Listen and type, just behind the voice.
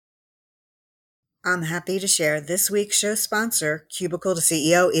I'm happy to share this week's show sponsor, Cubicle to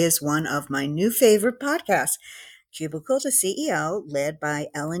CEO, is one of my new favorite podcasts. Cubicle to CEO, led by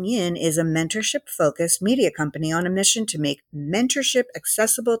Ellen Yin, is a mentorship-focused media company on a mission to make mentorship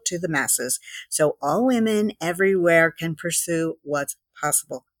accessible to the masses so all women everywhere can pursue what's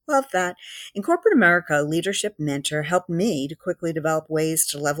possible. Love that. In corporate America, a leadership mentor helped me to quickly develop ways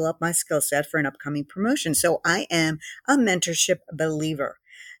to level up my skill set for an upcoming promotion. So I am a mentorship believer.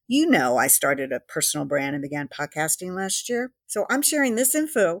 You know, I started a personal brand and began podcasting last year. So I'm sharing this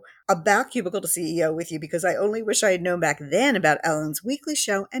info about Cubicle to CEO with you because I only wish I had known back then about Ellen's weekly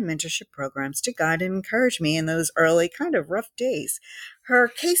show and mentorship programs to guide and encourage me in those early kind of rough days. Her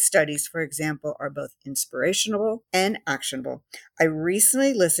case studies, for example, are both inspirational and actionable. I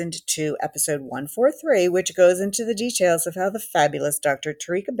recently listened to episode 143, which goes into the details of how the fabulous Dr.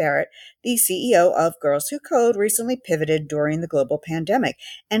 Tarika Barrett, the CEO of Girls Who Code, recently pivoted during the global pandemic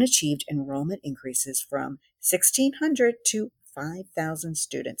and achieved enrollment increases from 1,600 to 5,000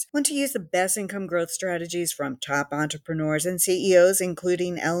 students. Want to use the best income growth strategies from top entrepreneurs and CEOs,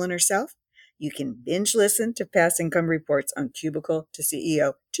 including Ellen herself? You can binge listen to past income reports on Cubicle to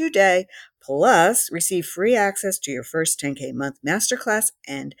CEO today, plus receive free access to your first 10K month masterclass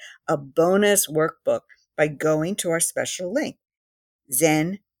and a bonus workbook by going to our special link,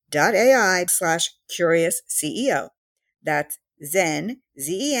 zen.ai/curious CEO. That's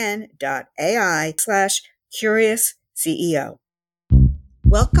zen.ai/curious CEO.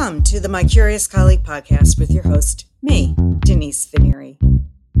 Welcome to the My Curious Colleague podcast with your host, me, Denise Fineri.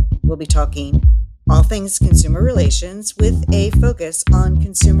 We'll be talking all things consumer relations with a focus on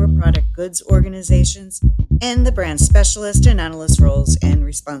consumer product goods organizations and the brand specialist and analyst roles and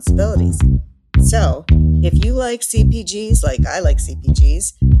responsibilities. So, if you like CPGs like I like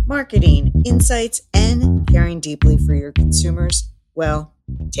CPGs, marketing, insights, and caring deeply for your consumers, well,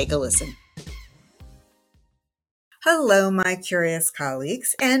 take a listen. Hello, my curious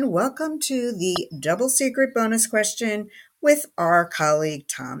colleagues, and welcome to the Double Secret bonus question with our colleague,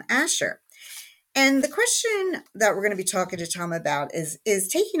 Tom Asher. And the question that we're going to be talking to Tom about is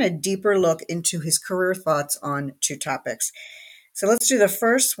taking a deeper look into his career thoughts on two topics. So let's do the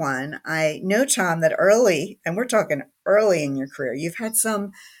first one. I know, Tom, that early, and we're talking early in your career, you've had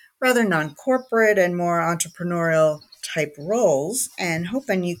some rather non-corporate and more entrepreneurial type roles, and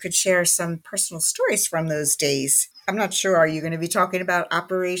hoping you could share some personal stories from those days. I'm not sure. Are you going to be talking about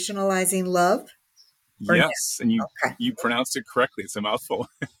operationalizing love? Yes, no? and Okay. you pronounced it correctly. It's a mouthful.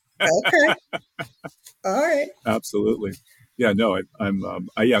 Okay. All right. Absolutely. Yeah. No. I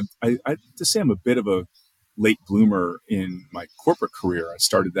have to say I'm a bit of a late bloomer in my corporate career. I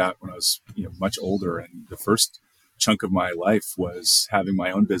started that when I was much older, and the first chunk of my life was having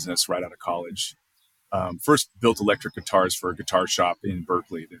my own business right out of college. First built electric guitars for a guitar shop in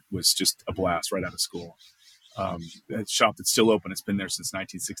Berkeley. That was just a blast right out of school. A shop that's still open. It's been there since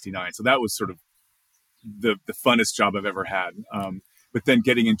 1969. So that was sort of the funnest job I've ever had. But then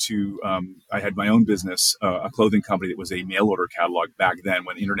getting into, I had my own business, a clothing company that was a mail order catalog back then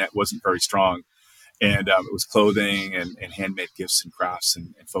when the internet wasn't very strong. And it was clothing and handmade gifts and crafts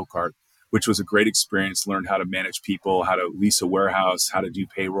and folk art, which was a great experience. Learned how to manage people, how to lease a warehouse, how to do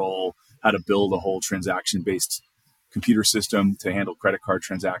payroll, how to build a whole transaction-based computer system to handle credit card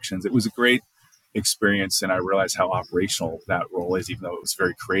transactions. It was a great experience, and I realized how operational that role is, even though it was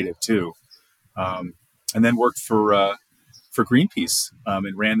very creative too. And then worked for Greenpeace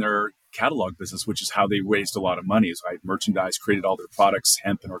and ran their catalog business, which is how they raised a lot of money. So I had merchandise, created all their products,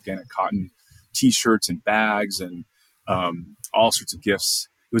 hemp and organic cotton, T-shirts and bags, and all sorts of gifts.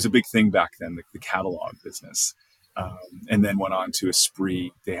 It was a big thing back then, the catalog business. And then went on to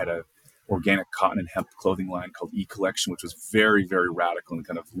Esprit. They had a organic cotton and hemp clothing line called E-Collection, which was very, very radical and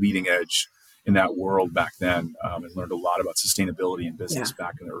kind of leading edge in that world back then, and learned a lot about sustainability in business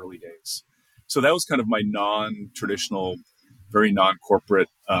back in the early days. So that was kind of my non-traditional, very non-corporate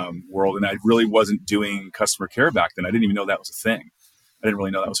world. And I really wasn't doing customer care back then. I didn't even know that was a thing. I didn't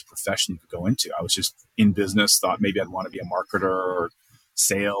really know that was a profession you could go into. I was just in business, thought maybe I'd want to be a marketer or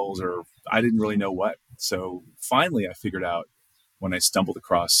sales, or I didn't really know what. So finally, I figured out when I stumbled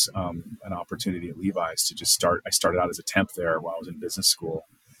across an opportunity at Levi's to just start. I started out as a temp there while I was in business school,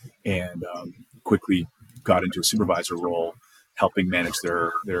 and quickly got into a supervisor role, helping manage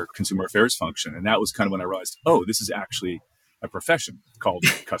their consumer affairs function. And that was kind of when I realized, oh, this is actually a profession called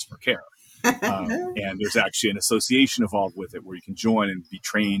customer care. And there's actually an association involved with it where you can join and be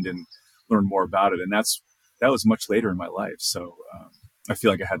trained and learn more about it. And that was much later in my life. So I feel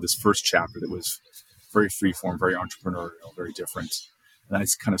like I had this first chapter that was very freeform, very entrepreneurial, very different. And I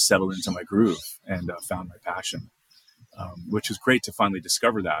just kind of settled into my groove and found my passion, which was great to finally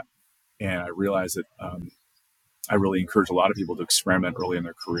discover that. And I realized that I really encourage a lot of people to experiment early in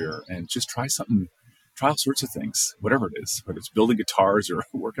their career and just try something, try all sorts of things, whatever it is, whether it's building guitars or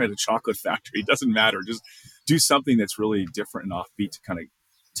working at a chocolate factory, it doesn't matter. Just do something that's really different and offbeat to kind of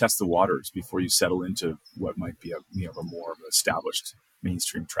test the waters before you settle into what might be a more of an established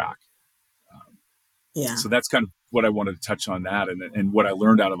mainstream track. Yeah. So that's kind of what I wanted to touch on that. And what I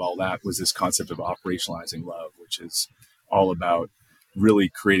learned out of all that was this concept of operationalizing love, which is all about really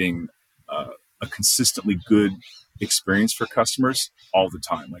creating a consistently good experience for customers all the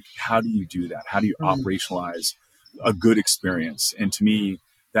time. Like, how do you do that? How do you operationalize a good experience? And to me,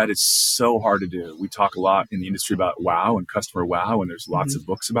 that is so hard to do. We talk a lot in the industry about wow and customer wow, and there's lots of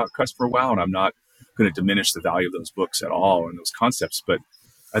books about customer wow, and I'm not going to diminish the value of those books at all and those concepts, but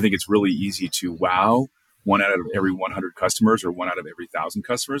I think it's really easy to wow one out of every 100 customers or one out of every 1,000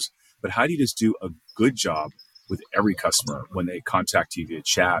 customers. But how do you just do a good job with every customer when they contact you via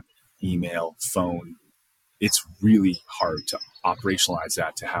chat, email, phone? It's really hard to operationalize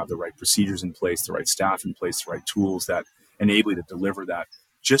that, to have the right procedures in place, the right staff in place, the right tools that enable you to deliver that,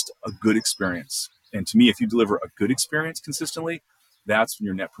 just a good experience. And to me, if you deliver a good experience consistently, that's when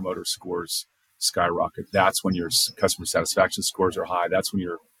your net promoter scores skyrocket. That's when your customer satisfaction scores are high. That's when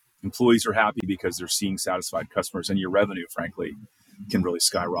your employees are happy because they're seeing satisfied customers, and your revenue, frankly, can really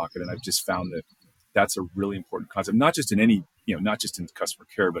skyrocket. And I've just found that that's a really important concept, not just in any, not just in customer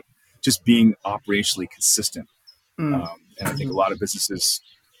care, but just being operationally consistent. And I think a lot of businesses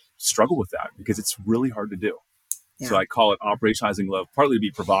struggle with that because it's really hard to do. Yeah. So I call it operationalizing love, partly to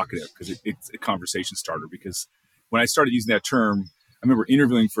be provocative because it's a conversation starter. Because when I started using that term, I remember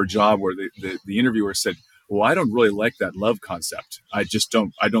interviewing for a job where the interviewer said, well, I don't really like that love concept. I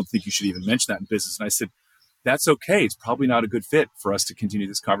don't think you should even mention that in business. And I said, that's okay. It's probably not a good fit for us to continue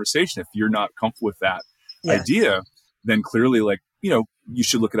this conversation. If you're not comfortable with that idea, then clearly, you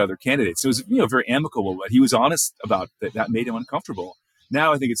should look at other candidates. It was, very amicable, but he was honest about that. That made him uncomfortable.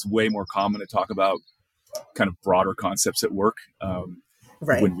 Now I think it's way more common to talk about kind of broader concepts at work,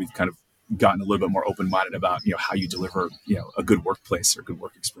 when we've kind of gotten a little bit more open-minded about, how you deliver, a good workplace or good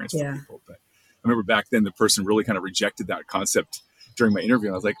work experience for people. But I remember back then the person really kind of rejected that concept during my interview.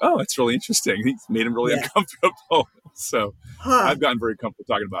 And I was like, oh, that's really interesting. He made him really uncomfortable. So I've gotten very comfortable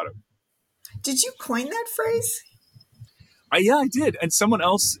talking about it. Did you coin that phrase? I did. And someone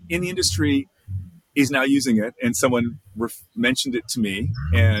else in the industry is now using it. And someone mentioned it to me.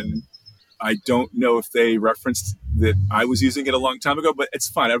 And I don't know if they referenced that I was using it a long time ago, but it's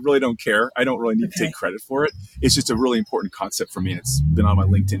fine. I really don't care. I don't really need to take credit for it. It's just a really important concept for me. And it's been on my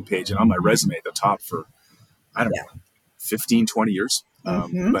LinkedIn page and on my resume at the top for, 15, 20 years.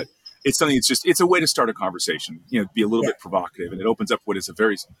 But it's something, it's a way to start a conversation, be a little bit provocative. And it opens up what is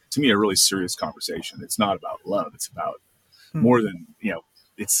to me, a really serious conversation. It's not about love. It's about more than,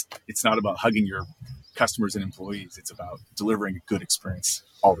 it's not about hugging your customers and employees. It's about delivering a good experience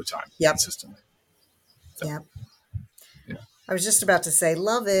all the time, consistently. So, yeah. I was just about to say,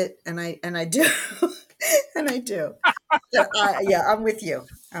 love it. And I do. And I do. I'm with you.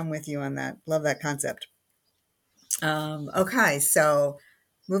 I'm with you on that. Love that concept. Okay. So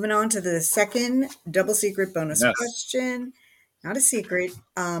moving on to the second double secret bonus question. Not a secret,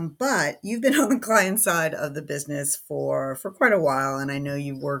 but you've been on the client side of the business for quite a while. And I know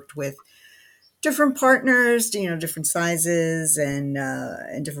you've worked with different partners, different sizes and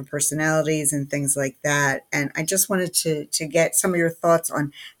different personalities and things like that. And I just wanted to get some of your thoughts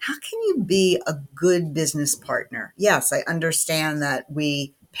on how can you be a good business partner? Yes, I understand that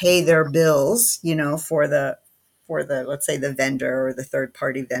we pay their bills, for the let's say the vendor or the third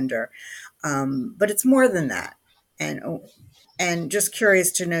party vendor, but it's more than that. And just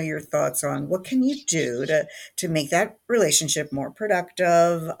curious to know your thoughts on what can you do to make that relationship more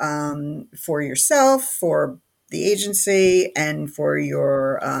productive for yourself, for the agency, and for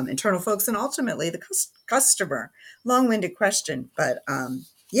your internal folks, and ultimately the customer. Long-winded question, but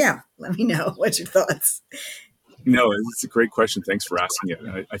let me know what's your thoughts. No, it's a great question. Thanks for asking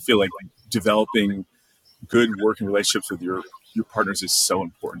it. I feel like developing good working relationships with your partners is so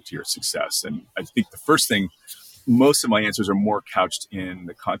important to your success. And I think the first thing, most of my answers are more couched in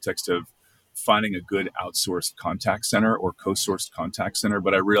the context of finding a good outsourced contact center or co-sourced contact center.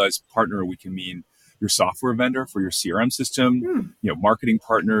 But I realize partner, we can mean your software vendor for your CRM system, marketing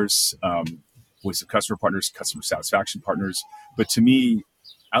partners, voice of customer partners, customer satisfaction partners. But to me,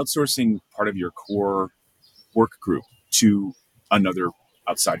 outsourcing part of your core work group to another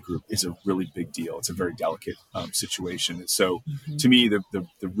outside group is a really big deal. It's a very delicate situation. And so to me, the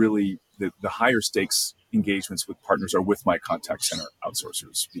higher stakes engagements with partners are with my contact center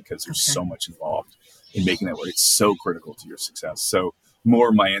outsourcers because there's so much involved in making that work. It's so critical to your success. So more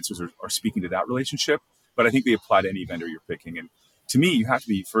of my answers are speaking to that relationship, but I think they apply to any vendor you're picking. And to me, you have to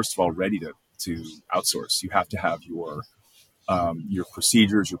be, first of all, ready to outsource. You have to have your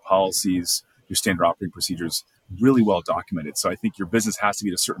procedures, your policies, your standard operating procedures really well documented. So I think your business has to be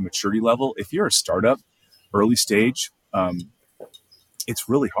at a certain maturity level. If you're a startup, early stage, it's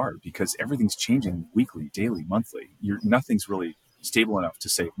really hard because everything's changing weekly, daily, monthly. Nothing's really stable enough to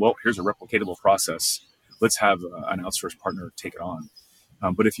say, well, here's a replicatable process. Let's have an outsourced partner take it on.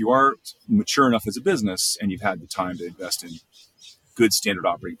 But if you are mature enough as a business and you've had the time to invest in good standard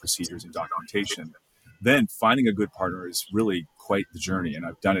operating procedures and documentation, then finding a good partner is really quite the journey. And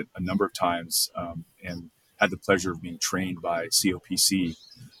I've done it a number of times and had the pleasure of being trained by COPC,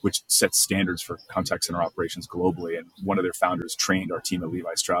 which sets standards for contact center operations globally. And one of their founders trained our team at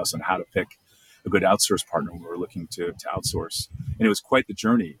Levi Strauss on how to pick a good outsource partner when we were looking to outsource. And it was quite the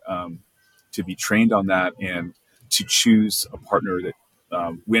journey to be trained on that and to choose a partner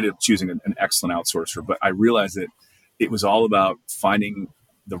that we ended up choosing an excellent outsourcer. But I realized that it was all about finding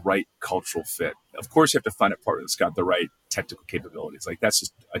the right cultural fit. Of course, you have to find a partner that's got the right technical capabilities. Like that's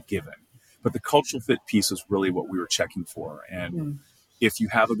just a given. But the cultural fit piece was really what we were checking for. And if you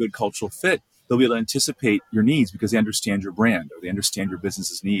have a good cultural fit, they'll be able to anticipate your needs because they understand your brand or they understand your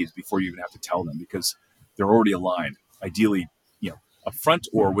business's needs before you even have to tell them because they're already aligned. Ideally, up front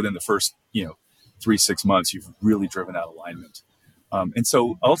or within the first, 3-6 months, you've really driven out alignment. And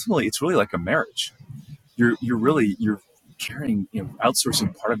so ultimately, it's really like a marriage. You're carrying,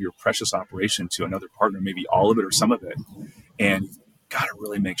 outsourcing part of your precious operation to another partner, maybe all of it or some of it. And you've got to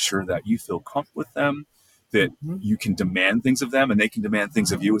really make sure that you feel comfortable with them, that you can demand things of them and they can demand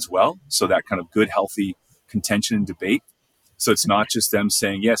things of you as well. So that kind of good, healthy contention and debate. So it's not just them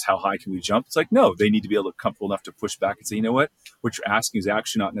saying, yes, how high can we jump? It's like, no, they need to be able to comfortable enough to push back and say, you know what you're asking is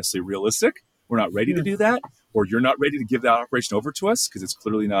actually not necessarily realistic. We're not ready to do that. Or you're not ready to give that operation over to us because it's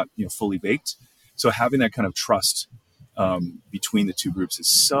clearly not fully baked. So having that kind of trust between the two groups is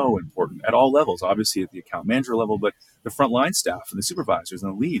so important at all levels, obviously at the account manager level, but the frontline staff and the supervisors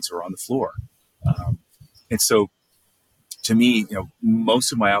and the leads who are on the floor. And so to me,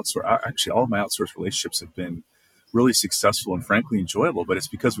 most of my actually all of my outsourced relationships have been really successful and frankly enjoyable, but it's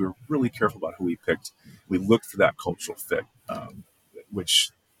because we were really careful about who we picked. We looked for that cultural fit,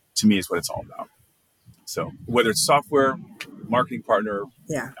 which to me is what it's all about. So whether it's software, marketing partner,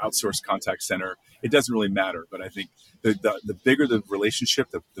 outsourced contact center, it doesn't really matter. But I think the bigger the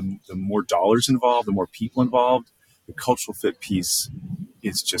relationship, the more dollars involved, the more people involved, the cultural fit piece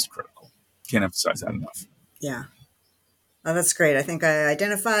is just critical. Can't emphasize that enough. Yeah. Oh, that's great. I think I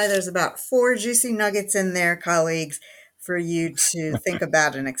identify there's about 4 juicy nuggets in there, colleagues, for you to think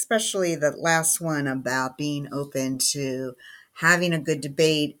about. And especially the last one about being open to having a good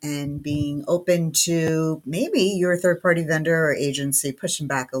debate and being open to maybe your third-party vendor or agency pushing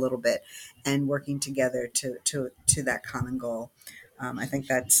back a little bit and working together to that common goal. I think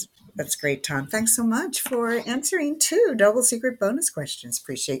that's great, Tom. Thanks so much for answering 2 double secret bonus questions.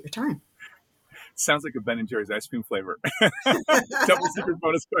 Appreciate your time. Sounds like a Ben & Jerry's ice cream flavor. Double secret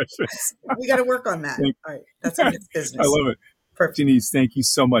bonus questions. We got to work on that. All right. That's when it's business. I love it. Perfect. Denise, thank you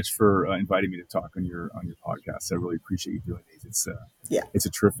so much for inviting me to talk on your podcast. I really appreciate you doing these. It's a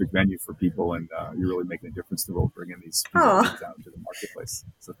terrific venue for people, and you're really making a difference in the world, bringing these things out into the marketplace.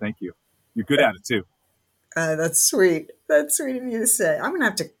 So thank you. You're good at it too. That's sweet. That's sweet of you to say. I'm going to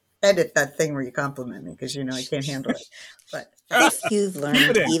have to edit that thing where you compliment me because I can't handle it. But if you've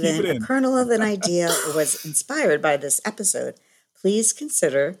learned even a kernel of an idea or was inspired by this episode, please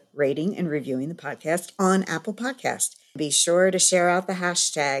consider rating and reviewing the podcast on Apple Podcast. Be sure to share out the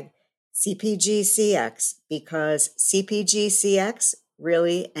hashtag CPGCX because CPGCX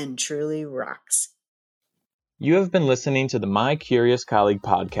really and truly rocks. You have been listening to the My Curious Colleague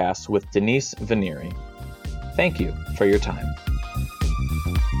podcast with Denise Vanieri. Thank you for your time.